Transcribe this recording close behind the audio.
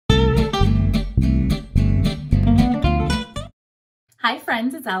Hi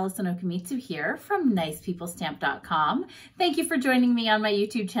friends, it's Allison Okamitsu here from nicepeoplestamp.com. Thank you for joining me on my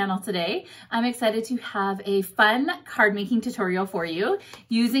YouTube channel today. I'm excited to have a fun card making tutorial for you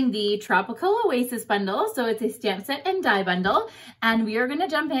using the Tropical Oasis bundle. So it's a stamp set and die bundle, and we are going to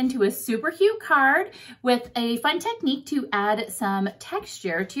jump into a super cute card with a fun technique to add some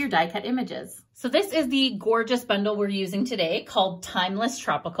texture to your die cut images. So this is the gorgeous bundle we're using today called Timeless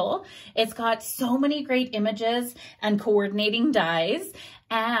Tropical. It's got so many great images and coordinating dies,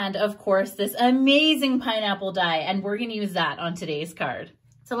 and of course this amazing pineapple die, and we're going to use that on today's card.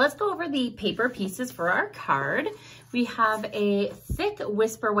 So let's go over the paper pieces for our card. We have a thick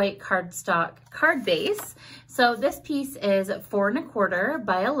Whisper White cardstock card base. So this piece is 4 1/4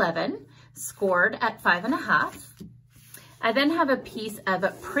 by 11, scored at 5 1/2. I then have a piece of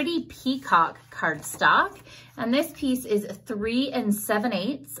Pretty Peacock cardstock, and this piece is 3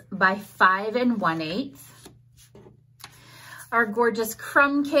 7/8 by 5 1/8. Our gorgeous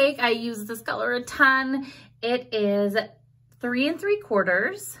crumb cake, I use this color a ton. It is 3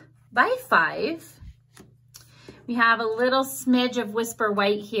 3/4 by 5. We have a little smidge of Whisper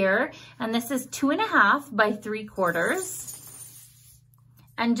White here, and this is 2 1/2 by 3/4.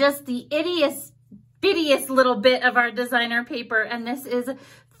 And just the bittiest little bit of our designer paper, and this is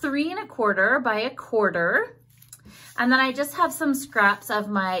 3 1/4 by 1/4. And then I just have some scraps of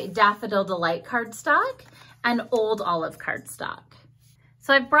my Daffodil Delight cardstock and Old Olive cardstock.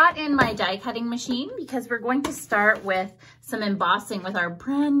 So I've brought in my die cutting machine because we're going to start with some embossing with our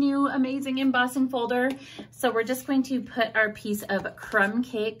brand new amazing embossing folder. So we're just going to put our piece of crumb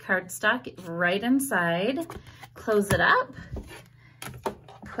cake cardstock right inside, close it up,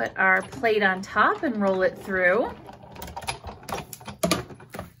 put our plate on top and roll it through.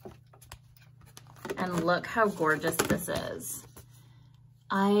 And look how gorgeous this is.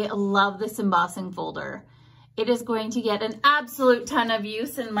 I love this embossing folder. It is going to get an absolute ton of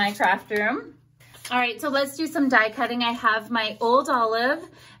use in my craft room. All right, so let's do some die cutting. I have my Old Olive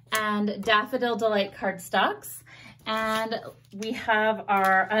and Daffodil Delight cardstocks, and we have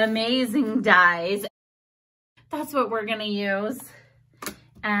our amazing dies. That's what we're gonna use.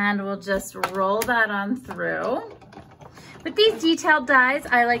 And we'll just roll that on through. With these detailed dies,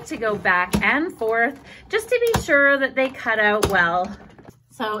 I like to go back and forth just to be sure that they cut out well.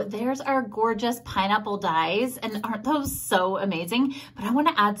 So there's our gorgeous pineapple dies, and aren't those so amazing? But I want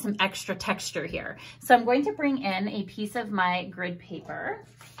to add some extra texture here. So I'm going to bring in a piece of my grid paper.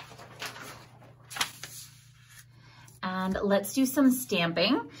 And let's do some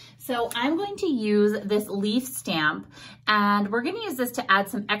stamping. So I'm going to use this leaf stamp, and we're going to use this to add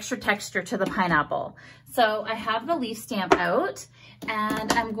some extra texture to the pineapple. So I have the leaf stamp out,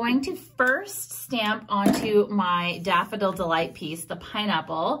 and I'm going to first stamp onto my Daffodil Delight piece, the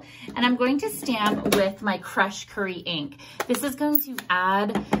pineapple, and I'm going to stamp with my Crush Curry ink. This is going to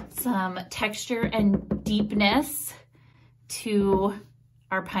add some texture and deepness to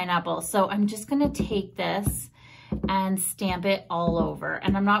our pineapple. So I'm just going to take this and stamp it all over.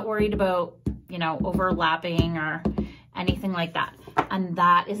 And I'm not worried about, you know, overlapping or anything like that. And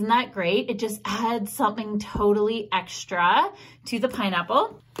that, isn't that great? It just adds something totally extra to the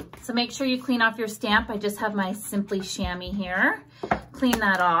pineapple. So make sure you clean off your stamp. I just have my Simply Chamois here. Clean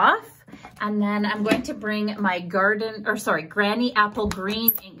that off. And then I'm going to bring my Granny Apple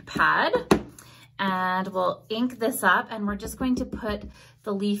Green ink pad, and we'll ink this up, and we're just going to put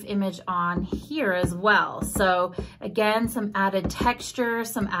the leaf image on here as well. So again, some added texture,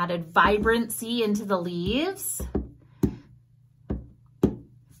 some added vibrancy into the leaves.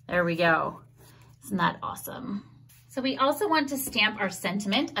 There we go. Isn't that awesome? So we also want to stamp our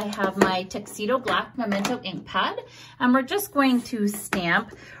sentiment. I have my Tuxedo Black Memento ink pad, and we're just going to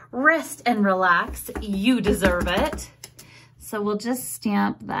stamp, "Rest and relax, you deserve it." So we'll just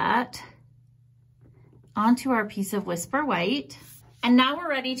stamp that onto our piece of Whisper White. And now we're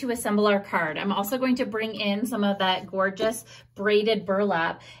ready to assemble our card. I'm also going to bring in some of that gorgeous braided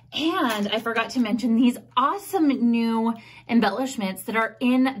burlap. And I forgot to mention these awesome new embellishments that are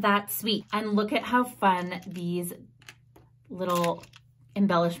in that suite. And look at how fun these little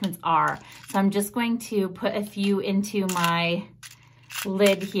embellishments are. So I'm just going to put a few into my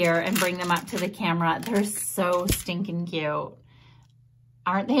lid here and bring them up to the camera. They're so stinking cute.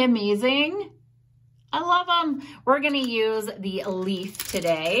 Aren't they amazing? I love them. We're gonna use the leaf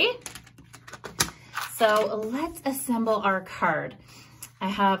today. So let's assemble our card. I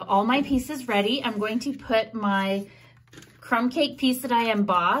have all my pieces ready. I'm going to put my crumb cake piece that I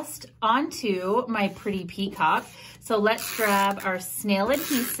embossed onto my Pretty Peacock. So let's grab our snail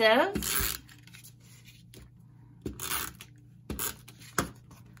adhesive,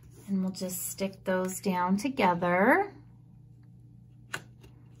 and we'll just stick those down together.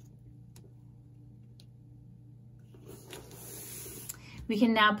 we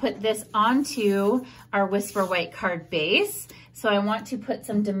can now put this onto our Whisper White card base. So I want to put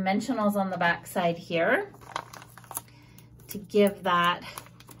some dimensionals on the back side here to give that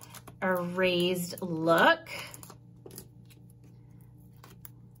a raised look.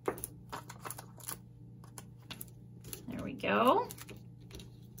 There we go.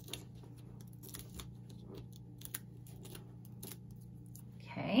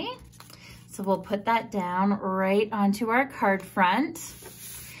 Okay, so we'll put that down right onto our card front.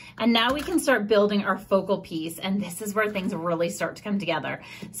 And now we can start building our focal piece, and this is where things really start to come together.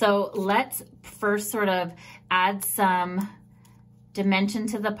 So let's first sort of add some dimension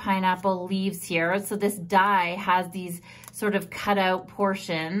to the pineapple leaves here. So this die has these sort of cut out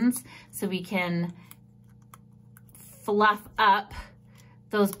portions, so we can fluff up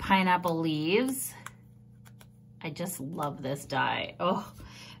those pineapple leaves. I just love this die. Oh,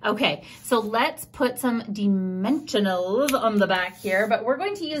 okay. So let's put some dimensionals on the back here, but we're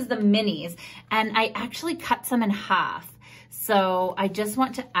going to use the minis, and I actually cut some in half. So I just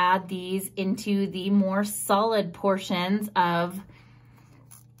want to add these into the more solid portions of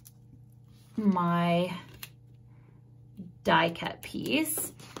my die cut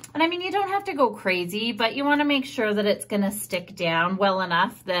piece. And I mean, you don't have to go crazy, but you want to make sure that it's going to stick down well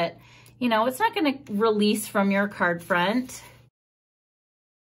enough that, you know, it's not going to release from your card front.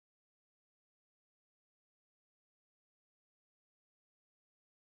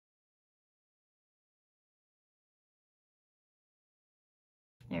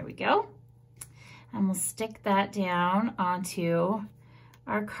 There we go. And we'll stick that down onto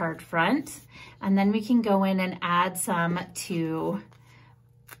our card front. And then we can go in and add some to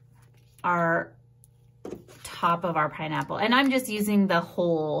our top of our pineapple. And I'm just using the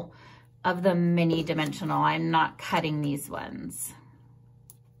whole of the mini dimensional. I'm not cutting these ones.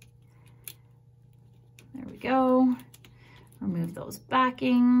 There we go. Remove those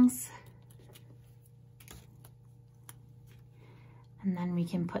backings. And then we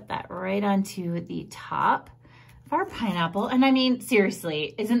can put that right onto the top of our pineapple. And I mean,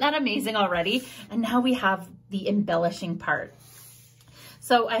 seriously, isn't that amazing already? And now we have the embellishing part.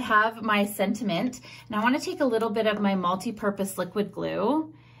 So I have my sentiment, and I want to take a little bit of my multi-purpose liquid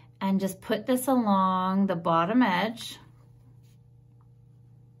glue and just put this along the bottom edge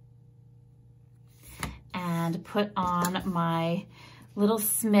and put on my little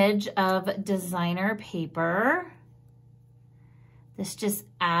smidge of designer paper. This just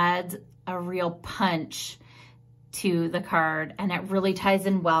adds a real punch to the card, and it really ties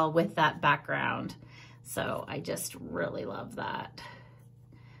in well with that background. So I just really love that.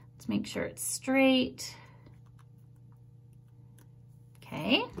 Let's make sure it's straight.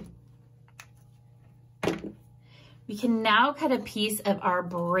 Okay. We can now cut a piece of our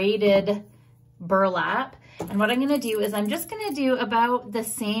braided burlap. And what I'm gonna do is I'm just gonna do about the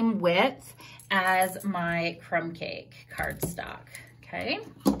same width as my crumb cake cardstock, okay?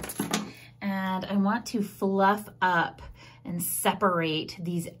 And I want to fluff up and separate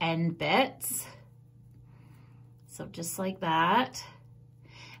these end bits. So just like that.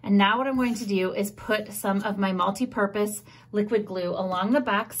 And now what I'm going to do is put some of my multi-purpose liquid glue along the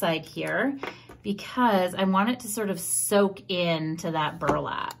back side here, because I want it to sort of soak into that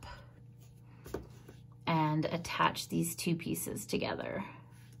burlap and attach these two pieces together.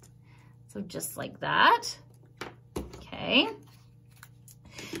 So just like that. Okay.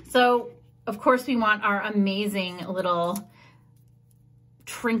 So of course we want our amazing little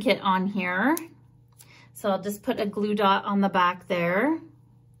trinket on here. So I'll just put a glue dot on the back there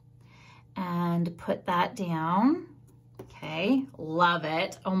and put that down. Okay, love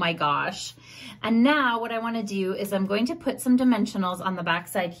it. Oh my gosh. And now what I want to do is I'm going to put some dimensionals on the back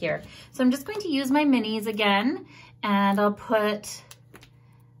side here. So I'm just going to use my minis again, and I'll put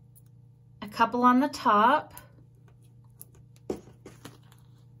a couple on the top.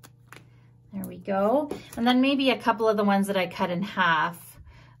 There we go. And then maybe a couple of the ones that I cut in half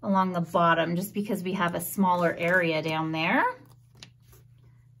along the bottom, just because we have a smaller area down there.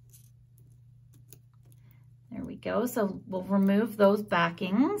 There we go. So we'll remove those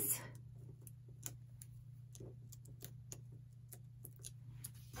backings.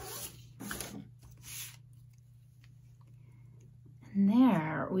 And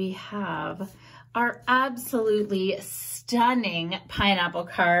there we have our absolutely stunning pineapple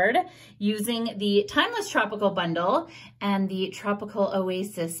card using the Timeless Tropical Bundle and the Tropical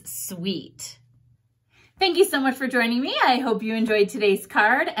Oasis Suite. Thank you so much for joining me. I hope you enjoyed today's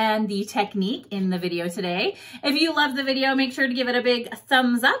card and the technique in the video today. If you loved the video, make sure to give it a big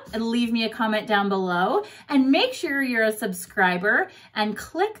thumbs up and leave me a comment down below. And make sure you're a subscriber and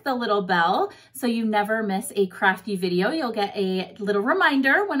click the little bell so you never miss a crafty video. You'll get a little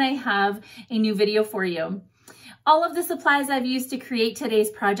reminder when I have a new video for you. All of the supplies I've used to create today's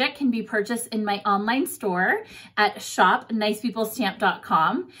project can be purchased in my online store at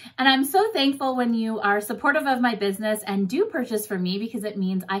shopnicepeoplestamp.com. And I'm so thankful when you are supportive of my business and do purchase from me, because it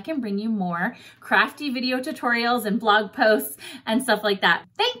means I can bring you more crafty video tutorials and blog posts and stuff like that.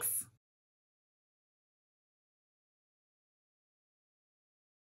 Thanks!